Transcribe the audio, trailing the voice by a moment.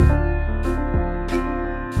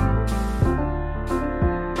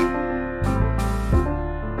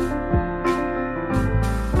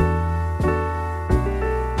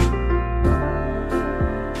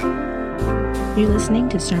You're listening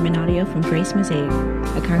to sermon audio from Grace Mosaic,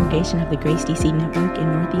 a congregation of the Grace DC Network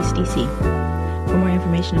in Northeast DC. For more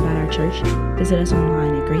information about our church, visit us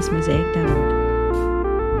online at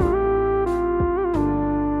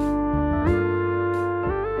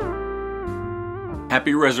gracemosaic.org.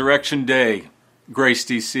 Happy Resurrection Day, Grace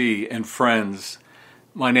DC and friends.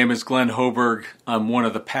 My name is Glenn Hoberg. I'm one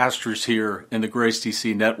of the pastors here in the Grace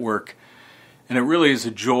DC Network. And it really is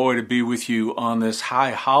a joy to be with you on this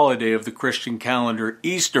high holiday of the Christian calendar,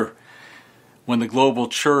 Easter, when the global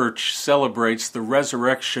church celebrates the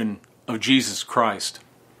resurrection of Jesus Christ.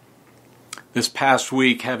 This past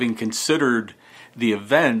week, having considered the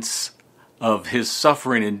events of his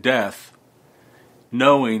suffering and death,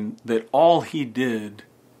 knowing that all he did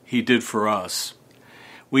for us,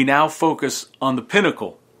 we now focus on the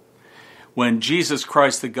pinnacle, when Jesus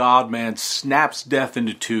Christ, the God-man, snaps death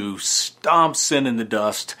into two, stomps sin in the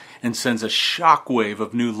dust, and sends a shockwave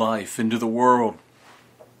of new life into the world.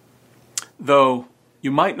 Though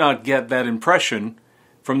you might not get that impression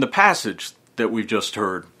from the passage that we've just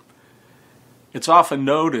heard. It's often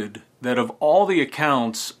noted that of all the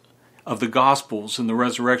accounts of the Gospels and the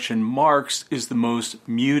resurrection, Mark's is the most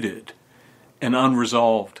muted and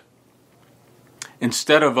unresolved.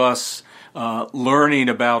 Instead of us learning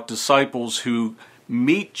about disciples who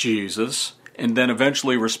meet Jesus and then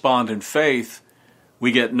eventually respond in faith,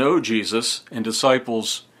 we get know Jesus and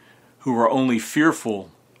disciples who are only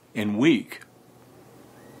fearful and weak.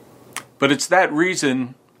 But it's that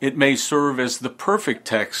reason it may serve as the perfect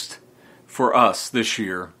text for us this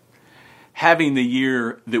year, having the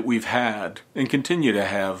year that we've had and continue to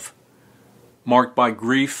have, marked by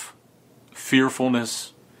grief,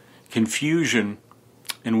 fearfulness, confusion,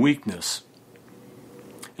 and weakness.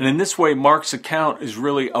 And in this way, Mark's account is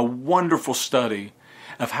really a wonderful study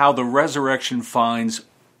of how the resurrection finds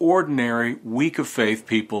ordinary, weak of faith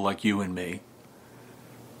people like you and me.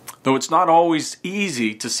 Though it's not always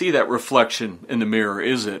easy to see that reflection in the mirror,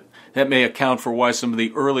 is it? That may account for why some of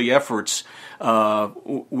the early efforts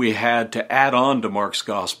we had to add on to Mark's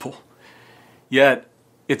gospel. Yet,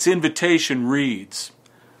 its invitation reads,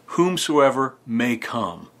 "Whomsoever may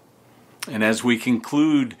come." And as we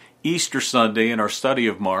conclude Easter Sunday in our study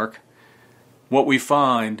of Mark, what we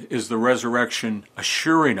find is the resurrection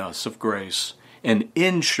assuring us of grace and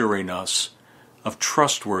ensuring us of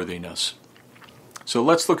trustworthiness. So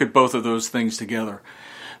let's look at both of those things together.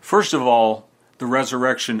 First of all, the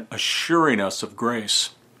resurrection assuring us of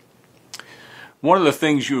grace. One of the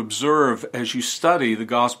things you observe as you study the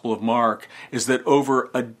Gospel of Mark is that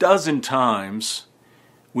over a dozen times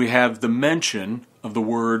we have the mention of the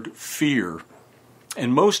word fear.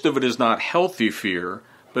 And most of it is not healthy fear,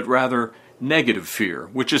 but rather negative fear,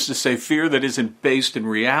 which is to say fear that isn't based in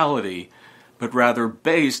reality, but rather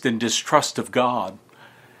based in distrust of God.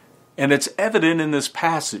 And it's evident in this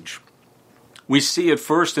passage. We see it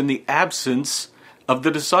first in the absence of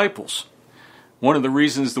the disciples. One of the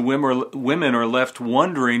reasons the women are left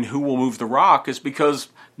wondering who will move the rock is because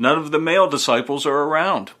none of the male disciples are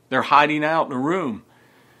around. They're hiding out in a room.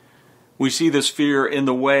 We see this fear in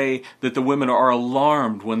the way that the women are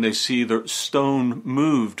alarmed when they see the stone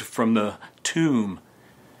moved from the tomb.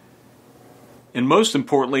 And most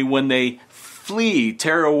importantly, when they flee,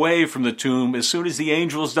 tear away from the tomb as soon as the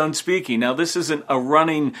angel is done speaking. Now, this isn't a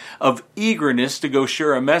running of eagerness to go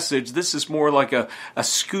share a message. This is more like a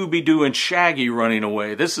Scooby-Doo and Shaggy running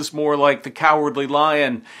away. This is more like the Cowardly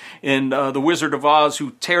Lion in The Wizard of Oz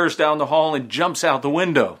who tears down the hall and jumps out the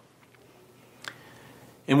window.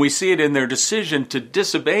 And we see it in their decision to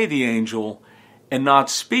disobey the angel and not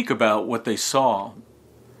speak about what they saw.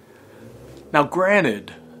 Now,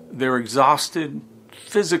 granted, they're exhausted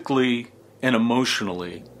physically and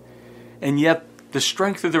emotionally, and yet the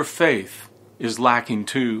strength of their faith is lacking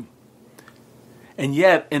too. And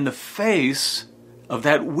yet, in the face of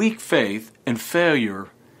that weak faith and failure,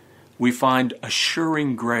 we find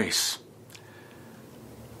assuring grace,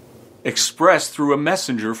 expressed through a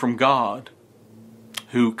messenger from God,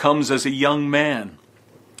 who comes as a young man.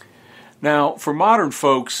 Now, for modern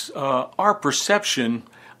folks, our perception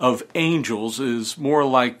of angels is more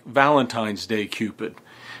like Valentine's Day Cupid,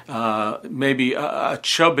 maybe a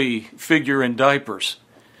chubby figure in diapers.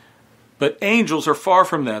 But angels are far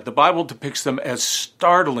from that. The Bible depicts them as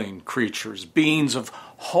startling creatures, beings of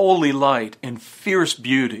holy light and fierce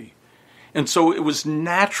beauty. And so it was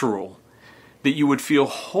natural that you would feel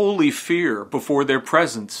holy fear before their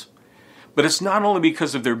presence. But it's not only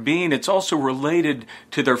because of their being, it's also related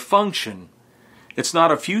to their function. It's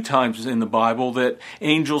not a few times in the Bible that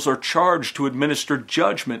angels are charged to administer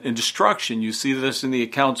judgment and destruction. You see this in the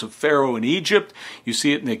accounts of Pharaoh in Egypt. You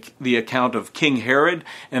see it in the account of King Herod,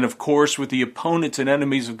 and of course with the opponents and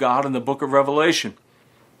enemies of God in the book of Revelation.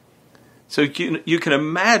 So you can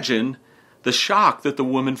imagine the shock that the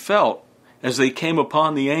woman felt as they came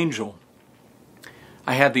upon the angel.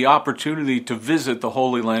 I had the opportunity to visit the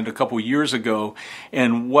Holy Land a couple years ago,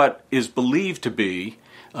 and what is believed to be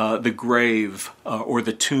the grave or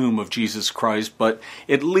the tomb of Jesus Christ, but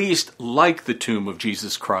at least like the tomb of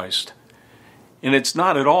Jesus Christ. And it's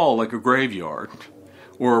not at all like a graveyard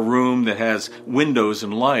or a room that has windows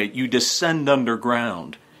and light. You descend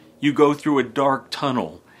underground. You go through a dark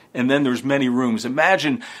tunnel, and then there's many rooms.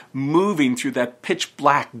 Imagine moving through that pitch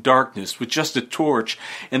black darkness with just a torch,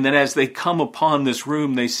 and then as they come upon this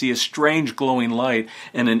room, they see a strange glowing light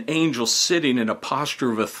and an angel sitting in a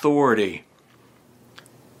posture of authority.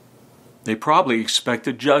 They probably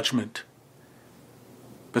expected judgment,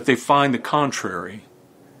 but they find the contrary.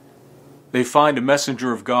 They find a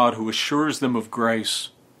messenger of God who assures them of grace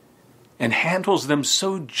and handles them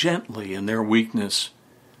so gently in their weakness.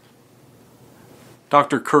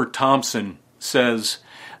 Dr. Kurt Thompson says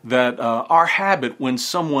that our habit when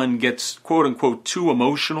someone gets, quote-unquote, too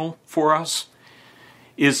emotional for us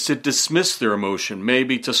is to dismiss their emotion,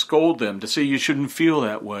 maybe to scold them, to say you shouldn't feel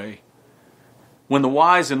that way, when the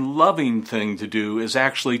wise and loving thing to do is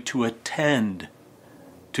actually to attend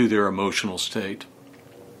to their emotional state.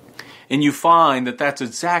 And you find that that's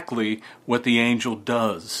exactly what the angel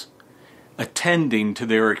does, attending to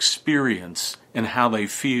their experience and how they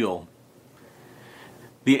feel.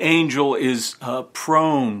 The angel is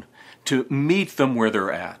prone to meet them where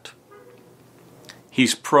they're at.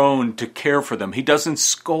 He's prone to care for them. He doesn't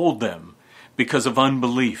scold them because of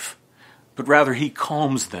unbelief, but rather he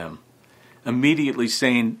calms them, immediately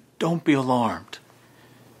saying, "Don't be alarmed."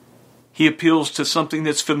 He appeals to something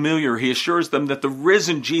that's familiar. He assures them that the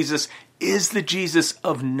risen Jesus is the Jesus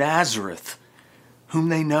of Nazareth, whom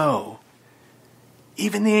they know.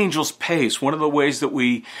 Even the angel's pace, one of the ways that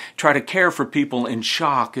we try to care for people in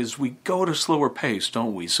shock is we go at a slower pace,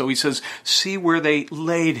 don't we? So he says, see where they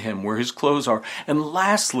laid him, where his clothes are. And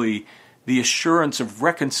lastly, the assurance of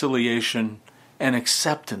reconciliation and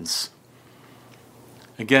acceptance.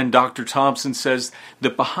 Again, Dr. Thompson says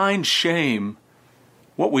that behind shame,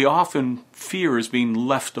 what we often fear is being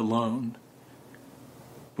left alone.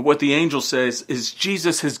 But what the angel says is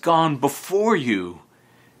Jesus has gone before you.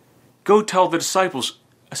 Go tell the disciples,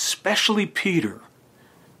 especially Peter.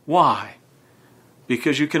 Why?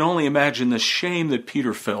 Because you can only imagine the shame that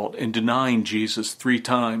Peter felt in denying Jesus 3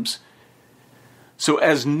 times. So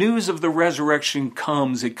as news of the resurrection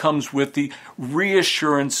comes, it comes with the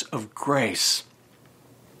reassurance of grace.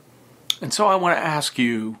 And so I want to ask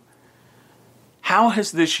you, how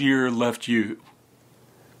has this year left you?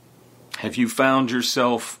 Have you found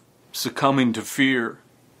yourself succumbing to fear?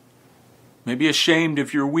 Maybe ashamed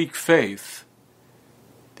of your weak faith,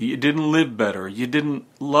 that you didn't live better, you didn't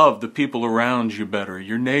love the people around you better,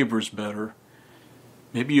 your neighbors better.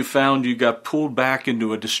 Maybe you found you got pulled back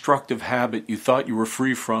into a destructive habit you thought you were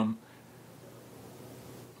free from.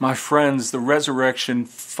 My friends, the resurrection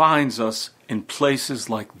finds us in places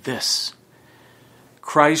like this.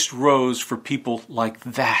 Christ rose for people like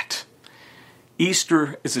that.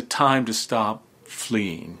 Easter is a time to stop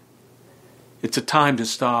fleeing. It's a time to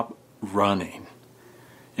stop running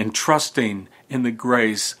and trusting in the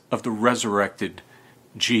grace of the resurrected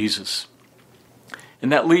Jesus.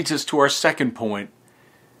 And that leads us to our second point,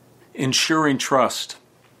 ensuring trust.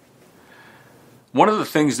 One of the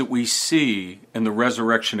things that we see in the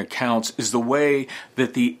resurrection accounts is the way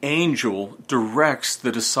that the angel directs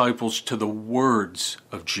the disciples to the words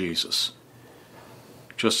of Jesus.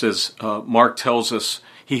 Just as Mark tells us,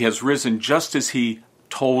 he has risen just as he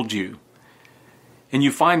told you. And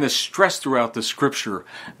you find this stress throughout the scripture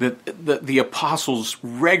that the apostles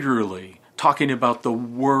regularly talking about the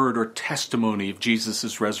word or testimony of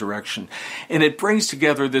Jesus' resurrection. And it brings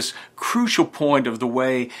together this crucial point of the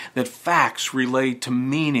way that facts relate to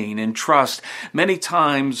meaning and trust. Many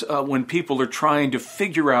times when people are trying to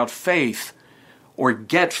figure out faith or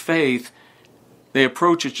get faith, they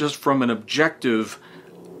approach it just from an objective,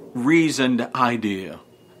 reasoned idea.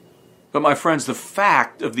 But my friends, the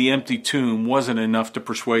fact of the empty tomb wasn't enough to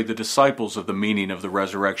persuade the disciples of the meaning of the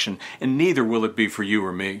resurrection, and neither will it be for you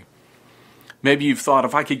or me. Maybe you've thought,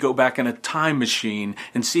 if I could go back in a time machine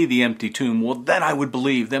and see the empty tomb, well, then I would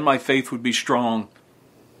believe, then my faith would be strong.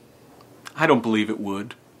 I don't believe it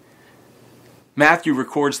would. Matthew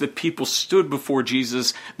records that people stood before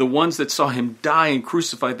Jesus, the ones that saw him die and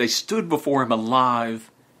crucified, they stood before him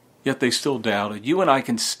alive, yet they still doubted. You and I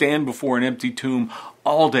can stand before an empty tomb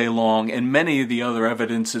all day long and many of the other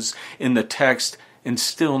evidences in the text and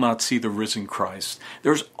still not see the risen Christ.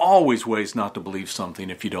 There's always ways not to believe something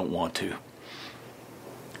if you don't want to.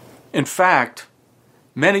 In fact,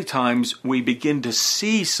 many times we begin to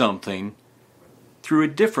see something through a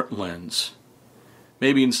different lens.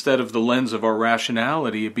 Maybe instead of the lens of our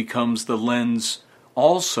rationality, it becomes the lens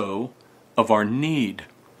also of our need.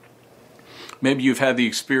 Maybe you've had the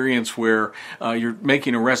experience where you're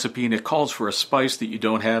making a recipe and it calls for a spice that you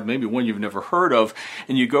don't have, maybe one you've never heard of,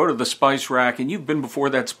 and you go to the spice rack and you've been before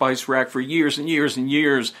that spice rack for years and years and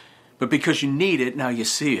years, but because you need it, now you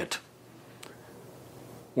see it.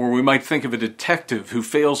 Or we might think of a detective who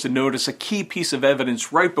fails to notice a key piece of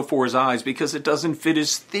evidence right before his eyes because it doesn't fit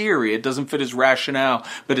his theory, it doesn't fit his rationale,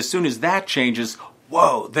 but as soon as that changes,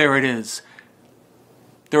 whoa, there it is.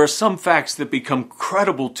 There are some facts that become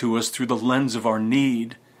credible to us through the lens of our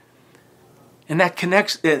need. And that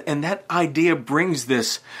connects, and that idea brings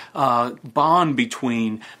this bond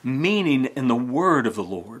between meaning and the word of the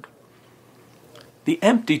Lord. The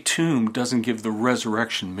empty tomb doesn't give the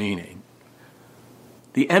resurrection meaning.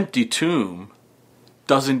 The empty tomb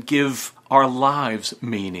doesn't give our lives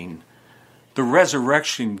meaning. The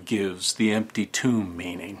resurrection gives the empty tomb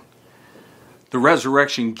meaning. The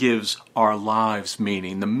resurrection gives our lives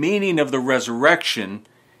meaning. The meaning of the resurrection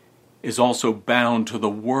is also bound to the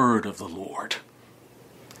word of the Lord.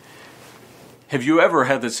 Have you ever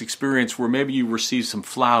had this experience where maybe you receive some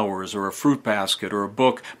flowers or a fruit basket or a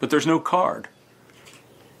book, but there's no card?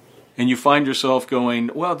 And you find yourself going,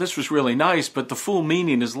 well, this was really nice, but the full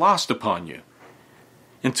meaning is lost upon you.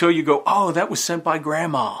 Until you go, oh, that was sent by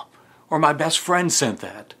Grandma, or my best friend sent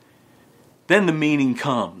that. Then the meaning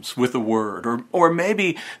comes with the word. Or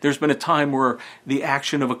maybe there's been a time where the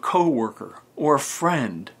action of a coworker or a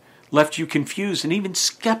friend left you confused and even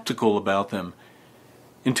skeptical about them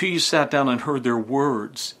until you sat down and heard their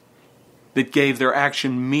words that gave their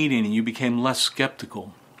action meaning and you became less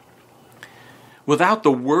skeptical. Without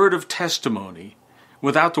the word of testimony,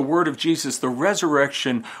 without the word of Jesus, the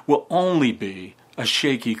resurrection will only be a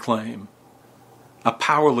shaky claim, a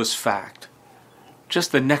powerless fact.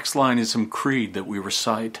 Just the next line in some creed that we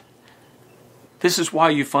recite. This is why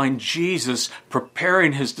you find Jesus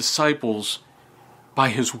preparing his disciples by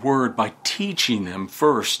his word, by teaching them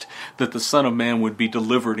first that the Son of Man would be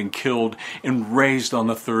delivered and killed and raised on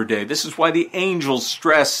the third day. This is why the angels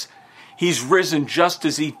stress, he's risen just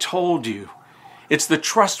as he told you. It's the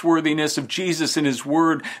trustworthiness of Jesus and his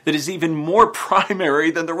word that is even more primary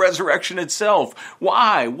than the resurrection itself.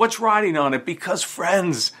 Why? What's riding on it? Because,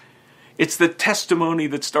 friends, it's the testimony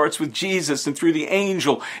that starts with Jesus and through the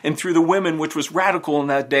angel and through the women, which was radical in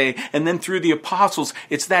that day, and then through the apostles.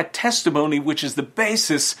 It's that testimony which is the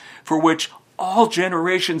basis for which all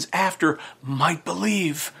generations after might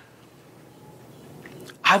believe.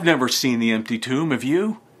 I've never seen the empty tomb, have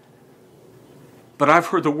you? But I've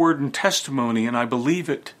heard the word and testimony, and I believe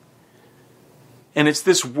it. And it's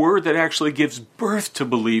this word that actually gives birth to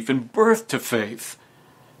belief and birth to faith.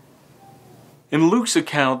 In Luke's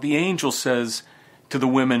account, the angel says to the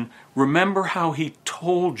women, remember how he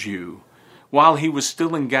told you while he was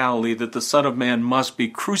still in Galilee that the Son of Man must be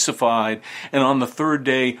crucified and on the third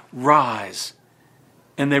day rise.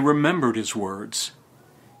 And they remembered his words.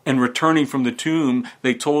 And returning from the tomb,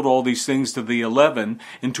 they told all these things to the 11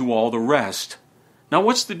 and to all the rest. Now,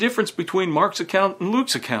 what's the difference between Mark's account and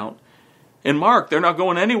Luke's account? In Mark, they're not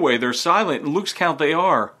going anyway. They're silent. In Luke's account, they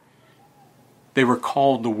are. They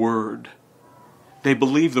recalled the word. They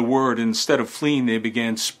believed the word, and instead of fleeing, they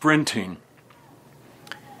began sprinting.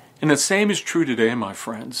 And the same is true today, my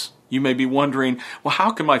friends. You may be wondering, well,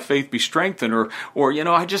 how can my faith be strengthened? Or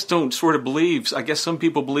I just don't sort of believe. I guess some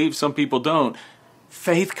people believe, some people don't.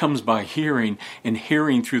 Faith comes by hearing, and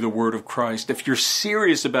hearing through the word of Christ. If you're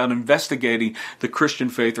serious about investigating the Christian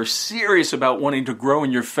faith or serious about wanting to grow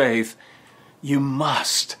in your faith, you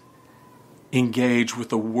must engage with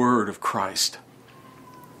the word of Christ.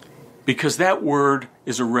 Because that word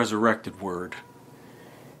is a resurrected word.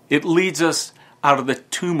 It leads us out of the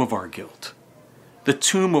tomb of our guilt, the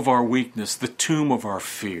tomb of our weakness, the tomb of our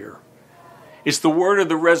fear. It's the word of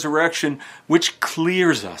the resurrection which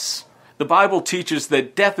clears us. The Bible teaches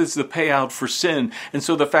that death is the payout for sin, and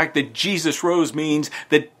so the fact that Jesus rose means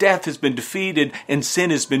that death has been defeated and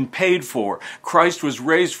sin has been paid for. Christ was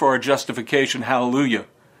raised for our justification. Hallelujah.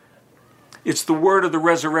 It's the word of the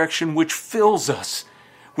resurrection which fills us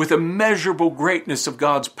with immeasurable greatness of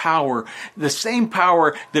God's power. The same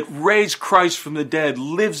power that raised Christ from the dead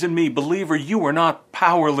lives in me. Believer, you are not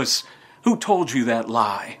powerless. Who told you that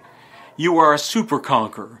lie? You are a super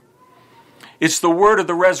conqueror. It's the word of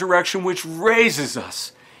the resurrection which raises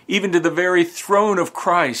us, even to the very throne of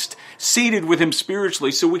Christ, seated with him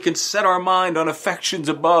spiritually, so we can set our mind on affections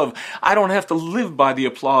above. I don't have to live by the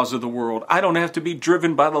applause of the world. I don't have to be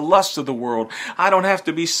driven by the lusts of the world. I don't have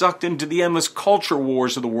to be sucked into the endless culture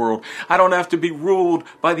wars of the world. I don't have to be ruled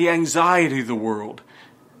by the anxiety of the world.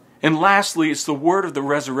 And lastly, it's the word of the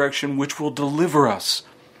resurrection which will deliver us.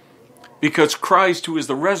 Because Christ, who is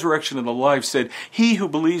the resurrection and the life, said, "He who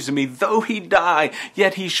believes in me, though he die,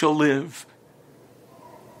 yet he shall live."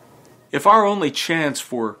 If our only chance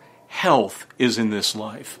for health is in this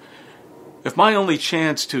life, if my only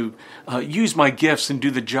chance to use my gifts and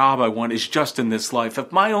do the job I want is just in this life,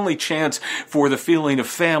 if my only chance for the feeling of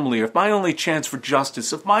family, if my only chance for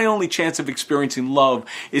justice, if my only chance of experiencing love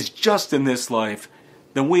is just in this life,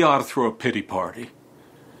 then we ought to throw a pity party.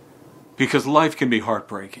 Because life can be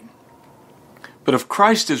heartbreaking. But if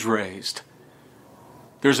Christ is raised,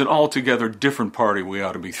 there's an altogether different party we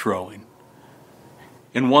ought to be throwing.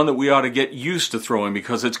 And one that we ought to get used to throwing,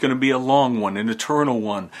 because it's going to be a long one, an eternal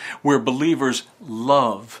one, where believers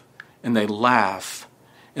love and they laugh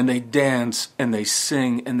and they dance and they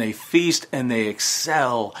sing and they feast and they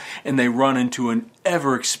excel and they run into an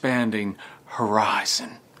ever-expanding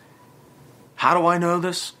horizon. How do I know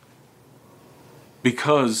this?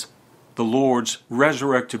 Because the Lord's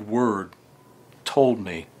resurrected word told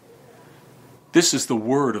me. This is the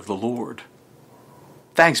word of the Lord.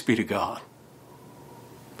 Thanks be to God.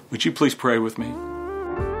 Would you please pray with me?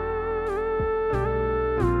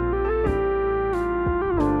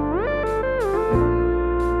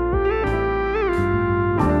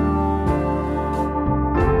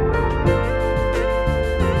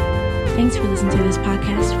 Thanks for listening to this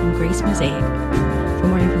podcast from Grace Mosaic. For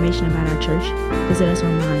more information about our church, visit us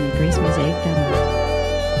online at gracemosaic.org.